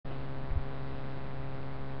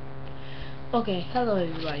Okay, hello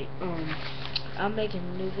everybody. I'm making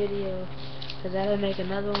a new video because I didn't make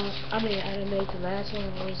another one. I didn't make the last one.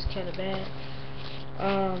 It was kind of bad.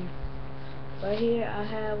 Right here I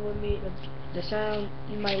have with me the sound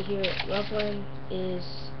you might hear ruffling is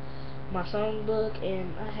my songbook,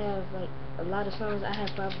 and I have like a lot of songs. I have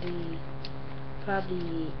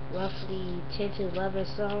probably roughly 10 to 11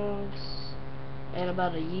 songs in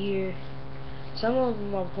about a year. Some of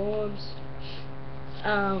them are poems.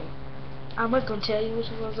 Um, I'm not gonna tell you which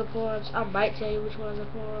ones are poems. I might tell you which ones are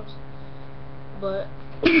poems, but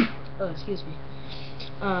oh, excuse me.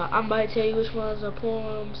 I might tell you which ones are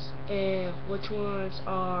poems and which ones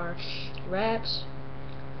are raps.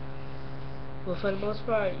 But for the most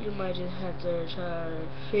part, you might just have to try to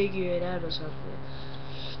figure it out or something.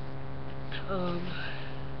 Um,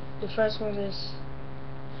 the first one is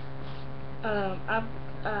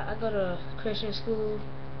I go to Christian school.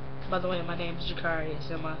 By the way, my name is Jakari. It's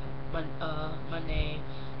in my name,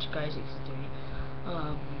 Jakari63.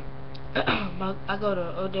 Um, I go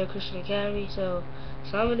to Odell Christian Academy, so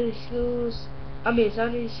some of these some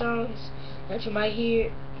of these songs that you might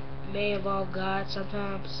hear may involve God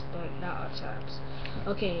sometimes, but not all times.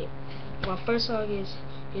 Okay, my first song is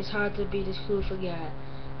 "It's Hard to Be This Cool for God."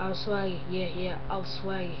 I'm swaggy, yeah, I'm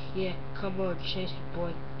swaggy, yeah. Come on, chase me,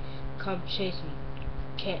 boy. Come chase me,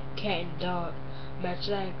 cat and dog. My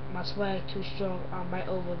swag too strong, I might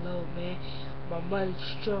overload, man. My money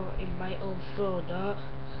strong, it might overflow, dog.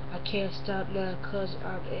 I can't stop now, cause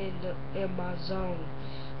I'm in my zone.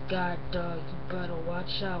 God, dog, you better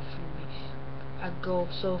watch out for me. I go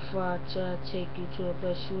so far till I take you to a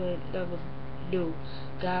place you ain't never knew.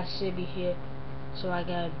 God sent me here, so I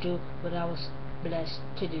gotta do what I was blessed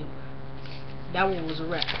to do. That one was a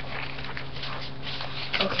rap.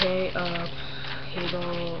 Okay, here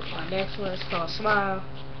go my next one. It's called Smile.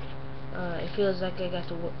 It feels like I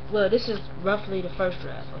got well, this is roughly the first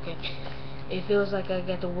draft, okay? It feels like I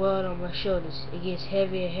got the world on my shoulders. It gets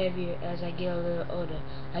heavier and heavier as I get a little older.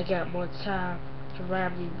 I got more time to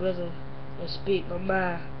rhyme these rhythms and speak my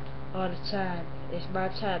mind all the time. It's my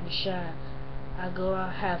time to shine. I go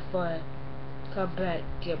out, have fun, come back,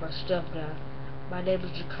 get my stuff done. My name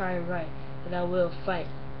is Jakari Wright, and I will fight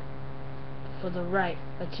for the right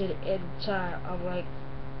until the end of time. I'm like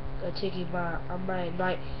a ticket bomb. I might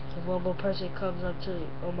night if one more person comes up to me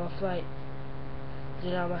on my flight,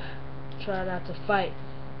 then I'ma try not to fight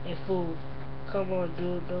and fool. Come on,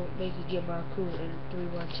 dude, don't make me get my crew in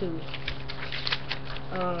 312.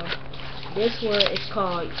 This one is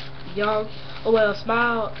called Young. Oh well,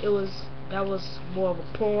 Smile. That was more of a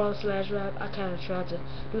poem slash rap. I kind of tried to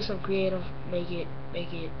do some creative, make it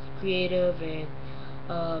creative, and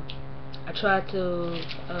I tried to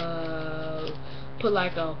put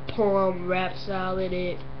like a poem rap style in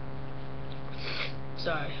it.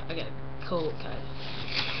 Sorry, I got a cold kind of.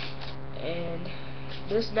 And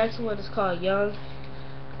this next one is called Young.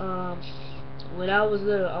 When I was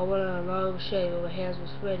little, I wanted a long shave, but my hands was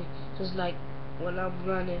sweaty. Just like when I'm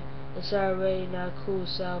running, it's already not cool,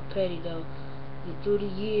 sound petty though. Through the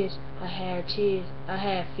years, I had tears, I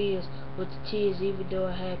had fears with the tears, even though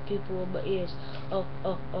I had people in my ears. Oh,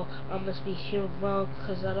 I must be hearing wrong,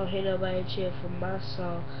 cause I don't hear nobody cheer for my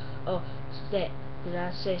song. Oh, snap, did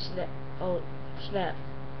I say snap? Oh, snap,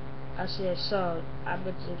 I said song, I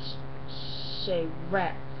meant to say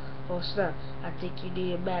rap. Oh snap, I think you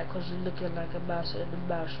need a map cause you're looking like a mouse in a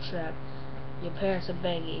mouse trap. Your parents are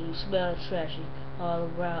banging, you smell trashy all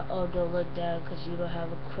around. Oh, don't look down cause you don't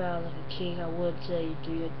have a crown like a king. I would tell you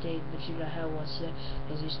do your thing, but you don't have one set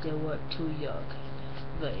cause you still work too young.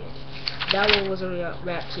 But yeah, that one was a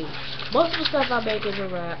rap too. Most of the stuff I make is a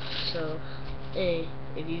rap, so hey,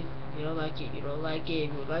 if you don't like it, you don't like it.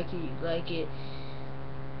 If you like it, you like it.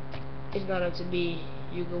 It's not up to me.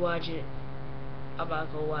 You can watch it. I'm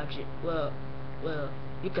not gonna watch it. Well,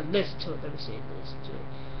 you can listen to it. Let me say listen to it,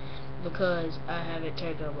 because I haven't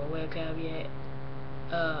turned on my webcam yet.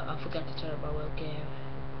 I forgot to turn on my webcam,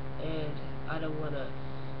 and I don't wanna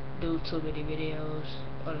do too many videos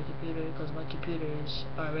on the computer because my computer is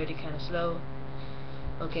already kind of slow.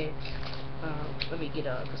 Okay, let me get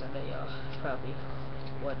on because I know y'all probably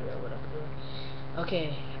wondering what I'm doing.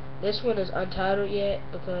 Okay, this one is untitled yet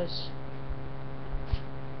because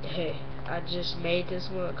hey, I just made this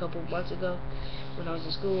one a couple months ago when I was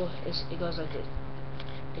in school. It goes like this.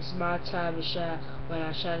 It's my time to shine. When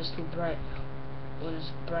I shine, it's too bright. When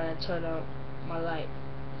it's bright, I turn on my light.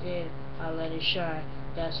 Then I let it shine.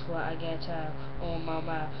 That's why I got time on my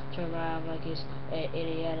mind. Turn around like it's an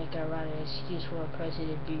idiotic. I write an excuse for a person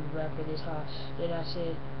to be rapping this hard. Then I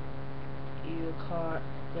said, you card.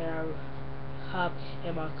 Then hop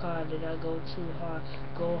in my car, then I go too hard,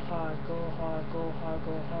 go hard, go hard, go hard,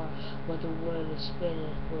 go hard. But the world is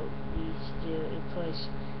spinning, but we still in place.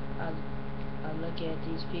 I look at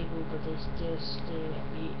these people, but they still stare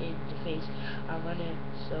me in the face. I'm running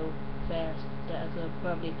so fast that I could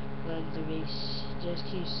probably run the race. Just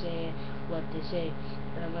keep saying what they say.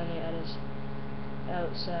 And I'm running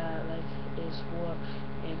outside like it's war.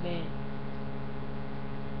 And man,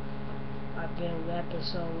 I've been rapping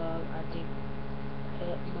so long. I think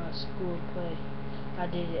at my school play. I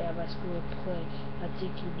did it at my school play. I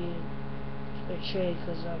think you need a trade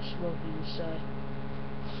because I'm smoking you, son.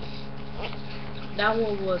 That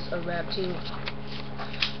one was a rap too.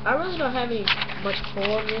 I really don't have any much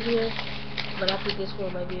poem in here, but I think this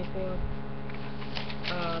one might be a poem.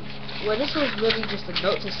 Well, this was really just a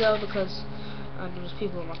note to self because those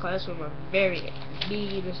people in my classroom are very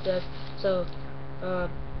mean and stuff. So,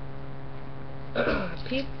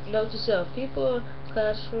 note to self: people in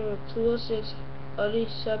classroom 206, only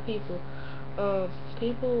some people.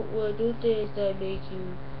 People will do things that make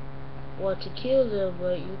you want to kill them,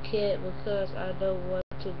 but you can't because I don't want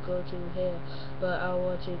to go to hell, but I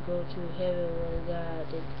want to go to heaven when God,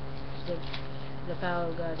 the power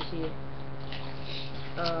of God is here.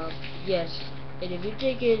 Yes. And if you're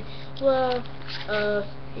thinking, well, well,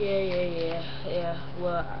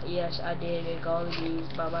 yes, I did make all of these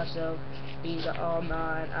by myself. These are all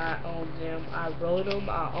mine. I own them. I wrote them.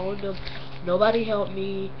 I own them. Nobody helped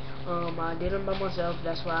me. I did them by myself.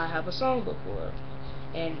 That's why I have a songbook for it.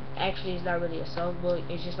 And actually, it's not really a songbook.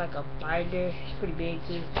 It's just like a binder. It's pretty big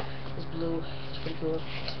too. It's blue. It's pretty cool.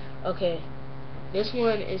 Okay, this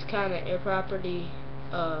one is kind of improperly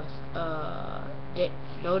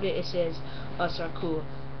noted. It says us are cool.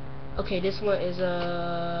 Okay, this one is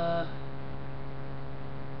a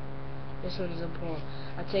poem.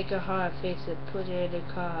 I take a heart, fix it, put it in the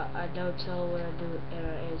car. I don't tell what I do, and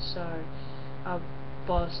I ain't sorry. I'm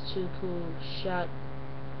boss too cool. Shot.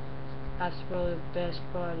 I throw the best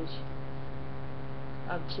parties.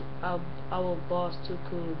 I will boss too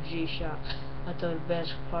cool. G-Shot. I throw the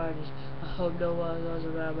best parties. I hope no one goes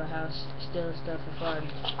around my house stealing stuff and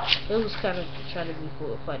farting. It was kind of trying to be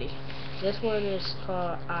funny. This one is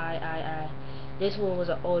called I. This one was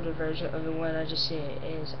an older version of the one I just said.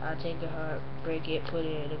 Is I take a heart, break it, put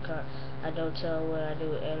it in the car. I don't tell what I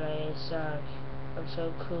do, and I ain't sorry. I'm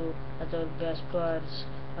so cool. I throw the best parties.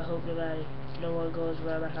 I hope no one goes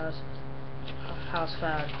around my house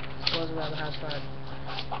found. Goes around the house found.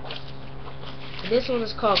 This one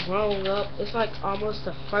is called Growing Up. It's like almost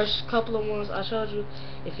the first couple of ones I showed you.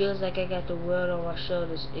 It feels like I got the world on my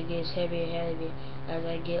shoulders. It gets heavier and heavier as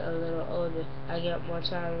I get a little older. I get more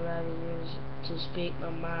time around the rooms to speak my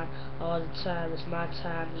mind all the time. It's my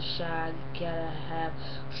time to shine. Gotta have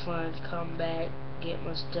fun. Come back. Get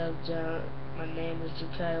my stuff done. My name is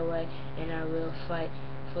Jakai White, and I will fight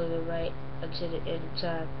for the right until the end of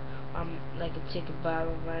time. I'm like a ticket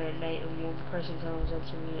bomb right at night, and one person comes up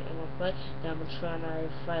to me and I fight. Now I'm trying to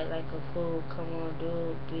fight like a fool. Come on,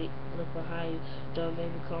 dude, look behind you. Don't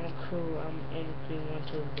make me call cruel. I'm in the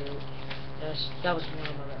 312, dude. That was one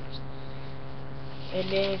of my raps. And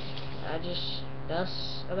then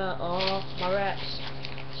that's about all my raps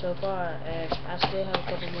so far, and I still have a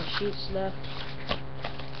couple more sheets left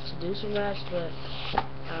to do some raps, but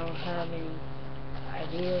I don't have any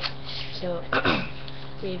ideas. So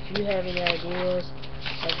if you have any ideas,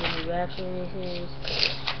 like any raps or anything,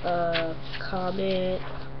 comment,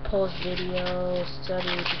 post videos, tell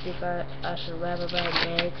me what you think I should rap about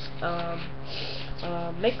next.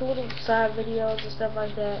 Make a little side videos and stuff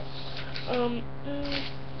like that.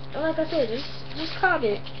 Like I said, just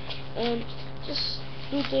comment and just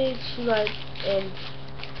do things you like. And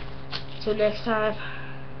till next time,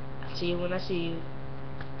 I'll see you when I see you,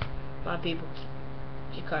 my people.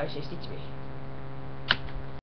 Jakar 63.